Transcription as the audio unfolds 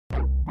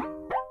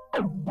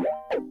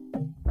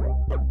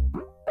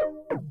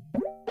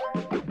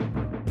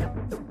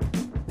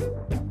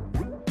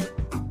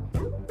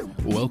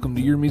Welcome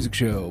to Your Music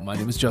Show. My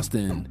name is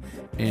Justin,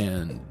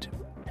 and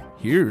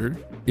here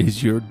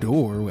is your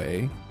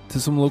doorway to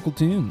some local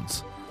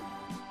tunes.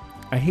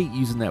 I hate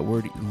using that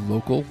word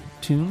local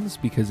tunes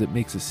because it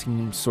makes it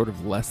seem sort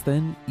of less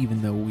than,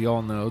 even though we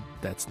all know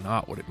that's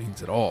not what it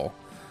means at all.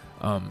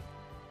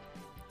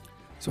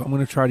 So I'm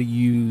going to try to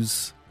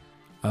use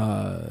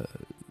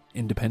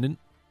independent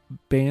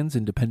bands,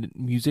 independent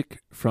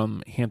music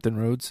from Hampton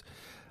Roads.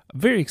 I'm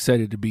very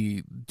excited to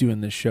be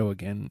doing this show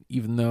again,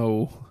 even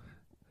though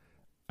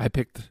I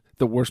picked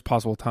the worst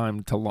possible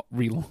time to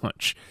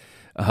relaunch.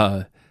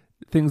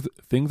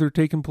 Things are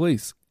taking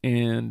place,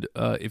 and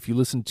if you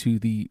listen to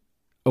the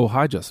Oh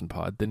Hi Justin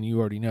pod, then you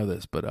already know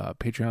this, but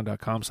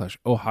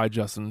patreon.com/Oh Hi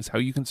Justin is how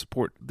you can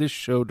support this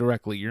show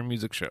directly, Your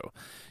Music Show.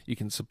 You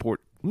can support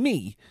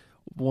me,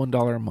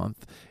 $1 a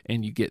month,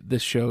 and you get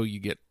this show, you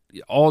get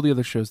all the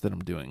other shows that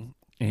I'm doing.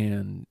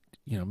 And,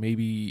 you know,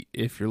 maybe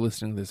if you're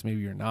listening to this,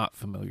 maybe you're not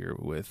familiar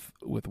with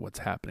what's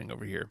happening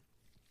over here.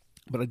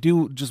 But I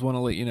do just want to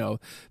let you know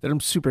that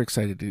I'm super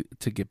excited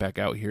to get back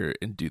out here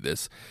and do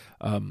this.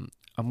 I'm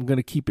going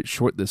to keep it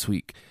short this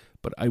week,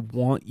 but I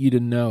want you to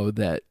know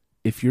that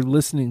if you're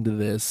listening to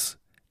this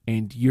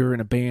and you're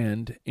in a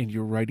band and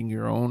you're writing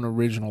your own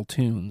original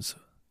tunes,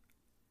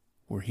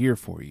 we're here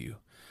for you.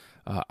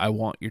 I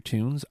want your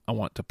tunes. I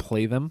want to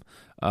play them.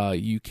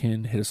 You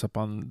can hit us up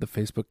on the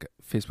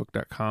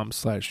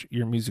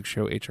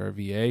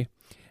facebook.com/YourMusicShowHRVA.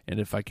 And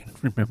if I can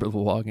remember the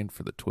login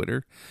for the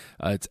Twitter,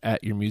 it's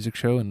at Your Music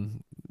Show.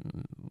 And,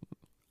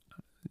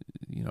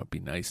 you know, it'd be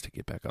nice to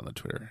get back on the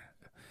Twitter.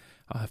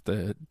 I'll have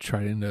to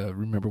try and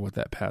remember what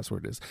that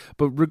password is.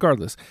 But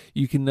regardless,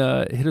 you can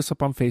hit us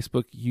up on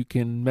Facebook. You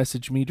can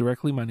message me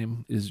directly. My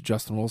name is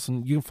Justin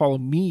Wilson. You can follow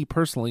me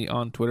personally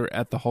on Twitter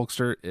at The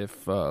Hulkster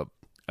if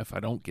I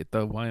don't get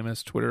the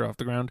YMS Twitter off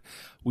the ground.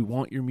 We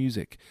want your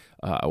music.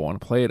 I want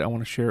to play it. I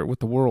want to share it with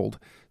the world.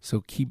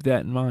 So keep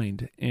that in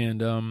mind.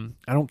 And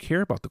I don't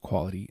care about the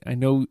quality. I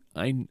know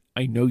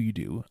you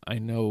do. I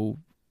know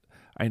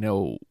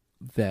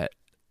that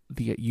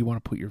you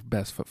want to put your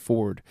best foot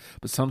forward.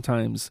 But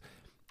sometimes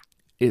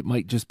it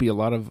might just be a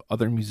lot of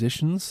other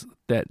musicians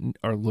that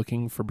are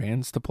looking for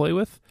bands to play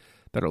with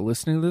that are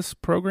listening to this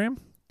program.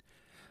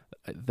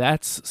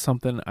 That's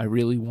something I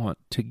really want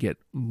to get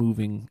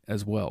moving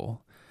as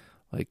well.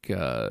 Like,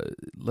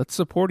 let's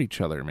support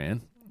each other,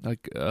 man.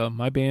 Like,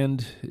 my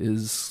band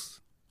is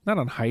not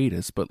on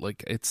hiatus, but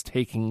like it's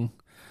taking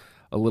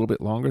a little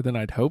bit longer than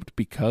I'd hoped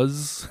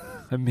because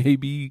I may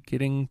be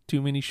getting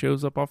too many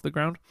shows up off the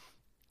ground.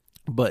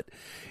 But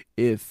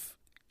if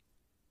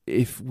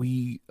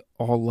we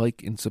all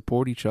like and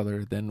support each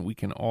other, then we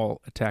can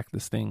all attack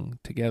this thing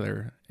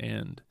together.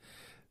 And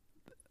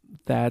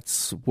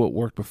that's what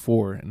worked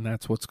before, and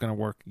that's what's going to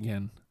work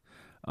again.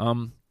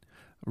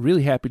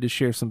 Really happy to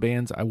share some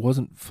bands I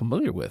wasn't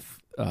familiar with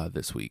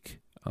this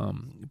week.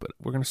 But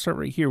we're going to start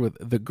right here with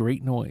The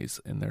Great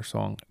Noise and their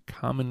song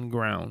Common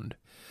Ground.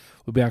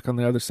 We'll be back on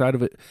the other side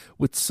of it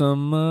with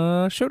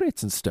some show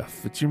dates and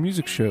stuff. It's Your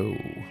Music Show.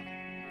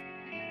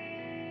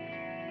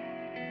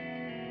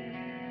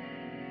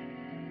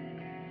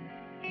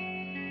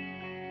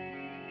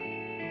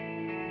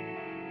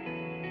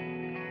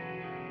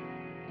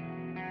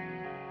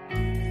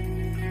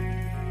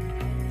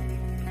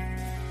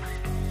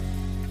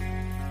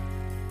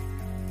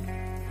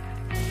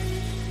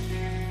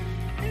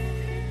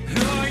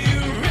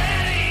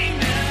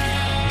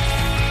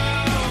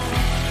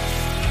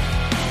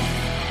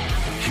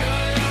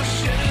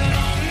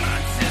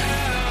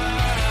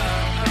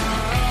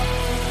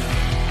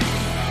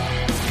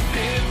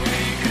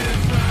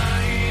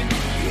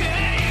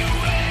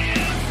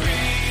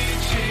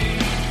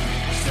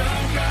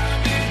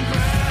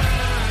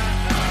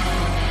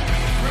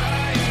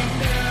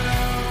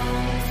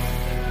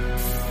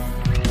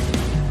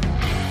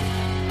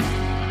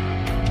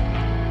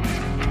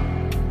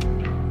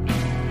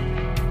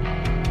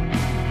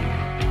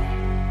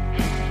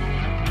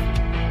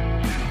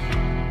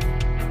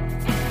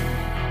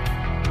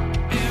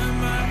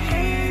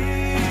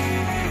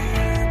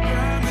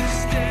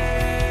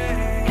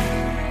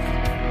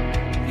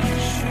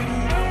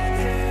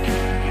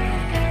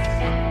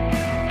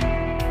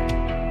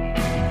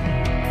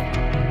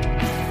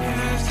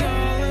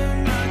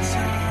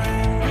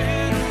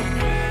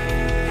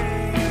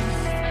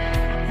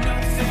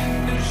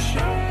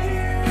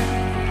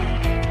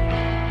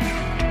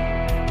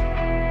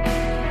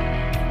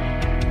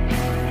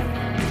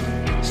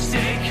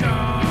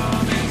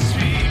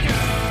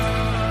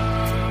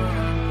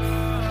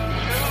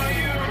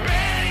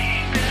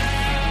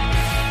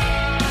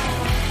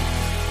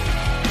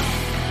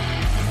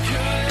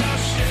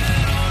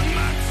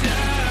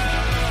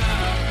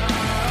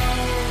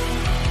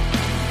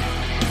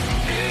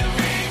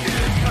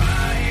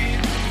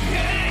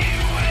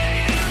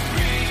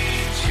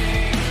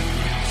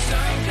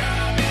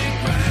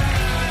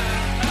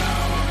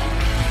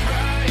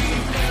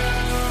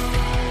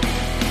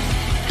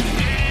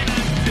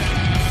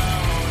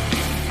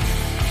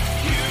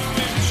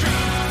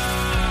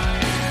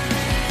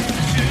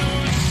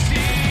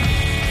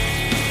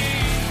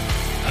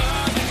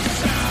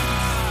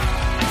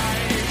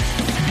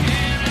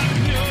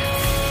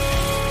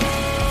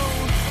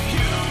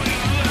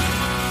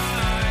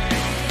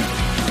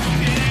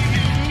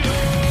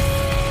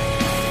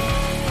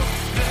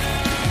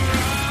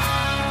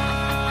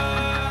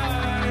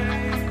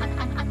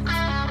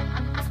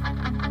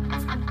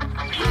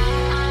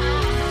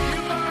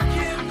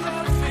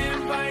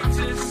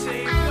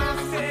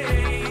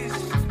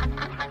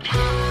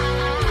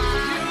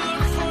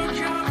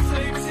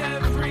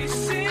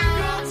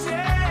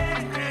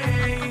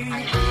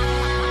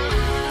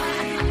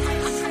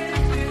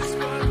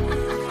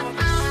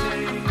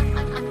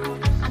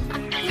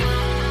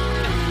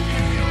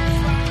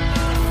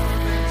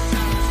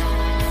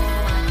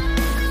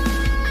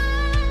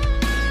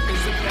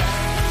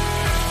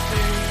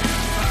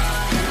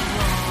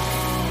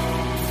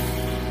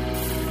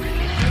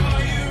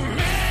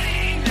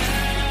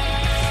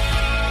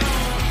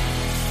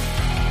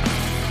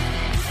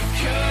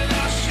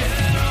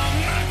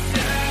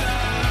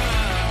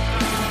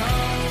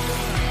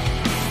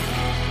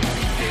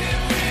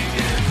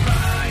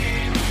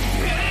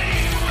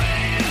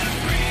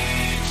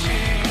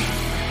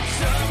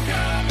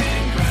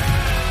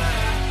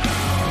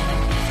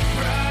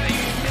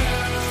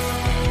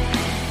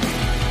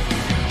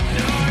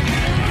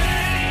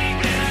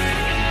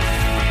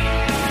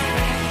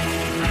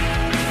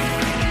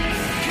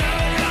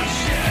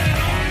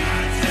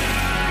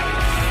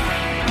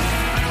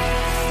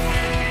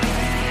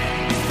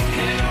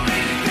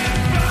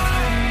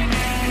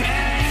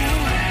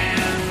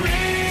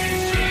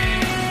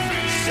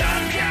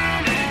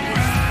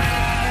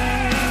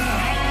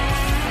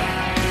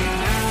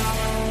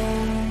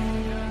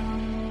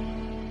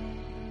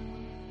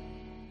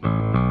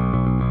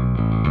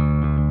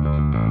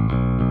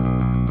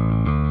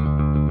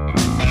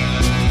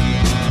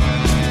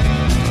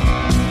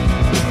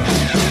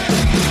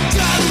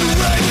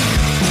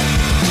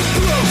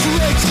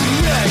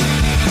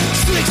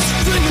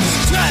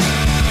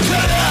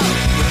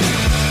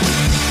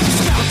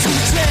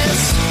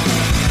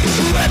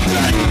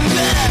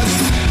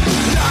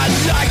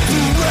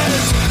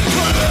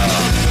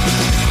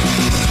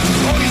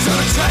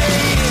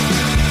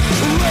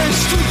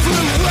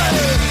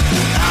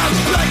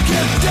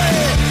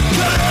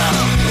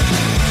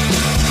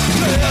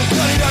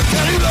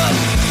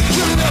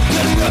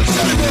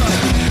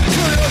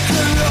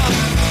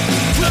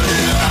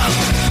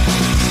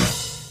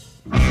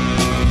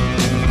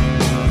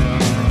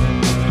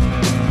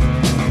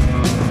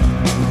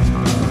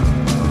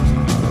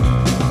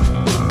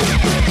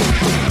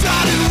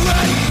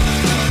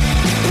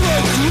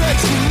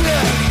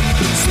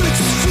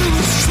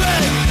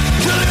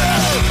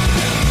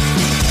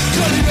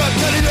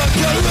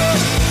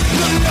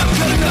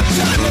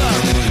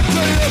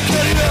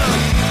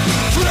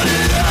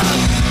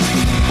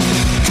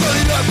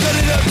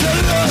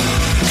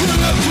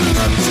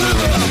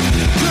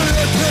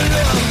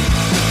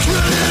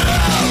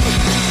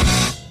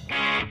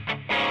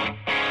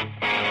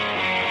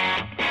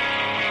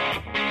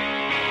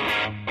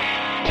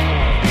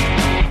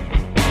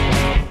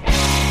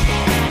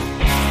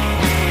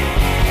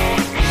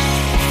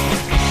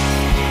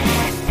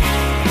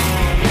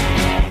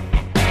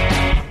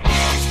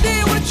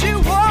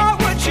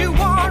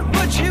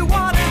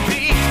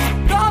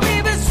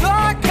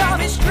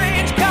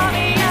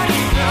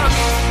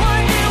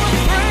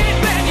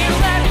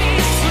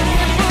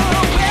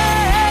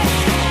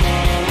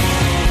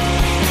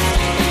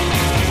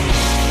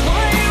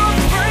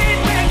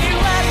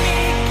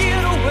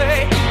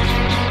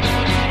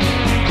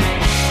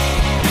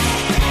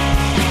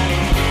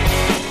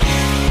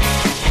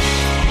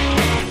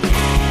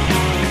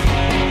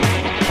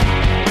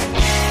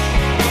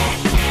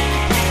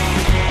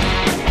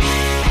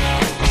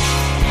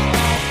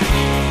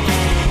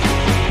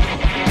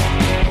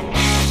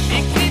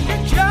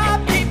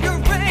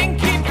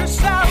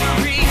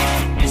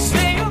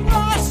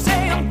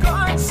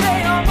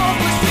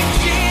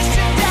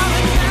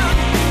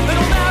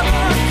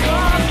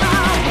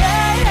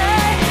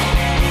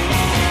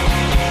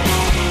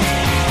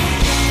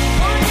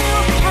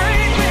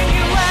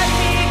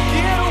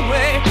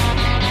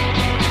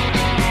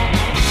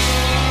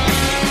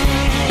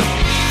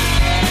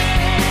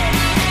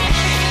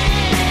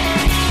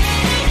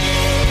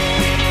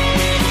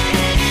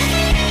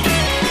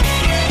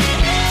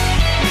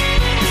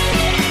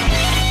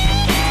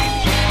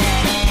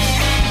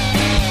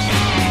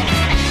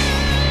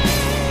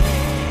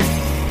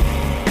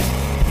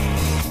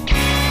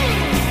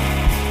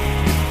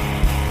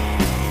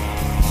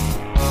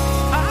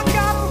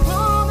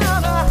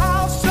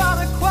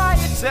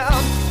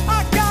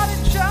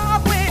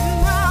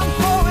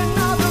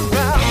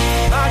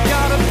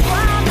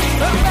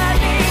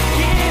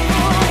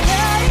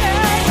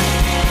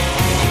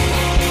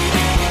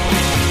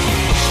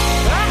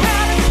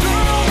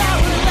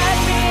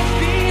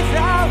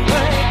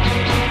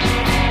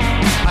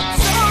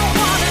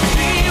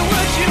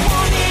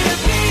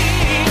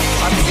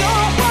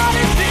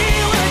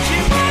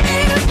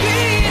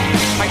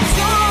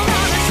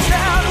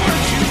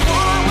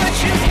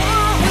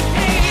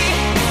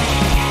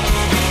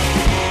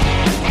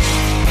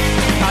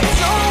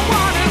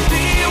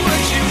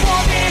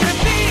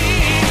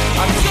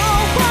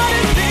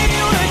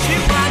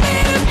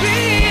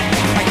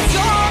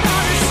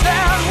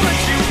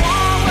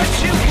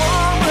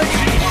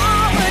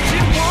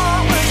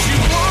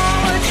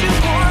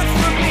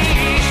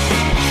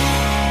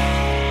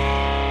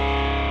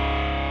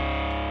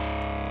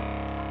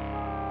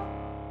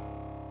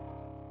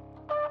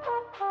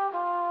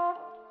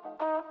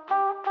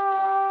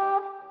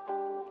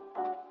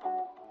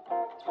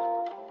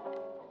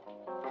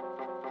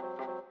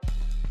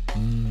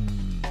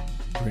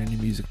 Brand new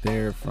music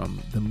there from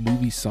the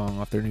Movie Song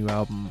off their new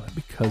album,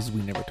 Because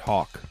We Never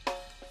Talk.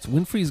 It's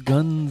Winfrey's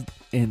Guns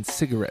and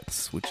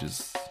Cigarettes, which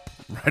is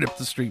right up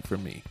the street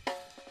from me.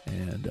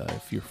 And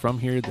if you're from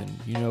here, then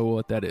you know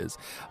what that is.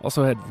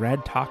 Also had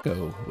Rad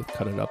Taco with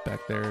Cut It Up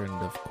back there, and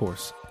of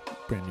course,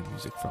 brand new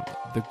music from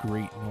The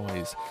Great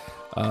Noise.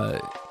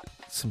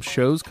 Some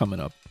shows coming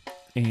up,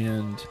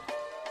 and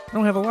I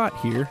don't have a lot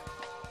here.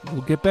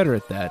 We'll get better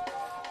at that.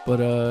 But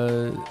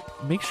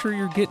make sure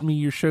you're getting me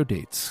your show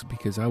dates,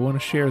 because I want to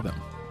share them.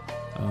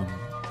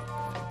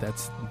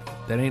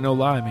 That ain't no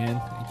lie,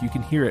 man. You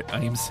can hear it.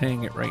 I am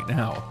saying it right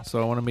now. So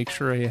I want to make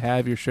sure I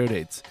have your show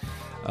dates.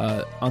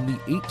 On the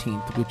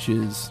 18th, which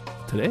is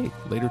today,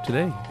 later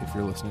today, if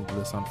you're listening to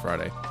this on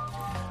Friday,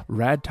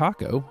 Rad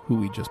Taco, who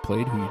we just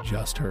played, who you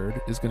just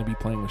heard, is going to be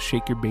playing with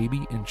Shake Your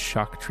Baby and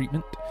Shock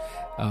Treatment,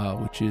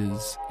 which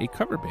is a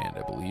cover band,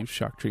 I believe,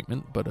 Shock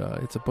Treatment, but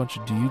it's a bunch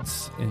of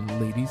dudes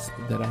and ladies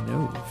that I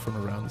know from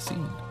around the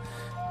scene.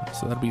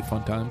 So that'll be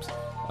fun times.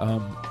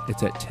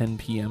 It's at 10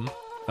 p.m.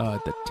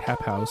 At the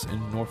Tap House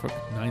in Norfolk,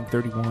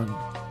 931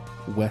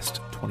 West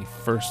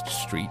 21st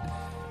Street.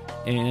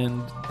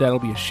 And that'll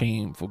be a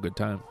shameful good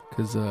time,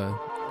 because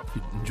if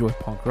you enjoy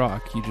punk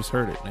rock, you just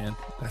heard it, man.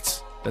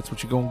 That's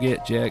what you're gonna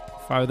get,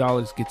 Jack.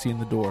 $5 gets you in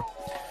the door.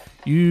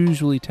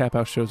 Usually Tap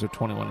House shows are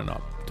 21 and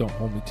up. Don't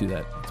hold me to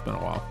that. It's been a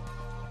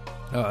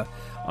while.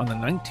 On the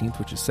 19th,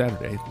 which is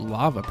Saturday,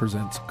 Lava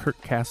presents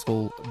Kurt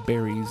Castle,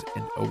 Berries,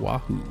 and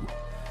Oahu.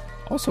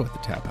 also at the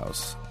Tap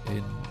House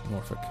in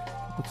Norfolk.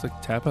 Looks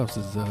like Tap House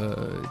is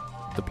the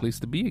place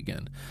to be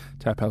again.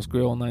 Tap House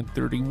Grill,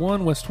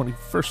 931 West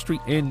 21st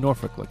Street in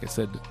Norfolk. Like I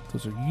said,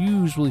 those are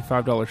usually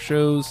 $5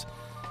 shows.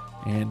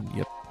 And,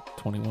 yep,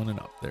 21 and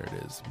up. There it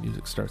is.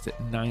 Music starts at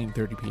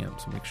 9:30 p.m.,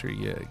 so make sure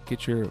you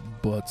get your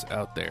butts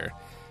out there.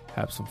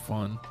 Have some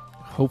fun.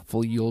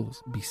 Hopefully you'll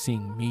be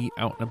seeing me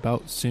out and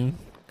about soon,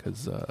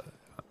 because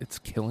it's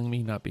killing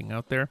me not being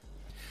out there.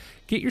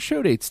 Get your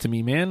show dates to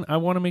me, man. I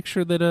want to make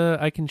sure that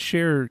I can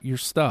share your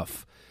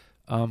stuff,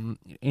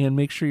 and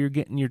make sure you're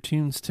getting your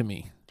tunes to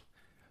me.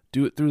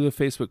 Do it through the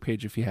Facebook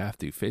page if you have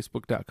to.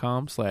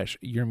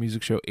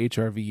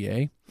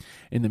 Facebook.com/YourMusicShowHRVA.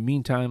 In the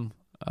meantime,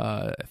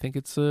 I think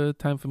it's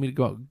time for me to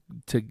go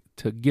to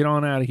get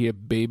on out of here,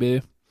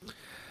 baby.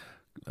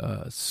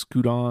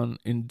 Scoot on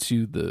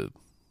into the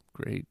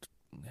great.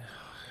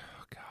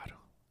 Oh, God,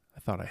 I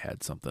thought I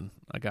had something.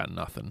 I got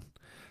nothing.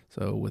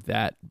 So with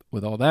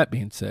all that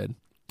being said,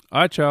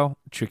 all right, y'all.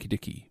 Tricky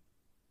Dicky,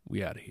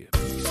 we out of here.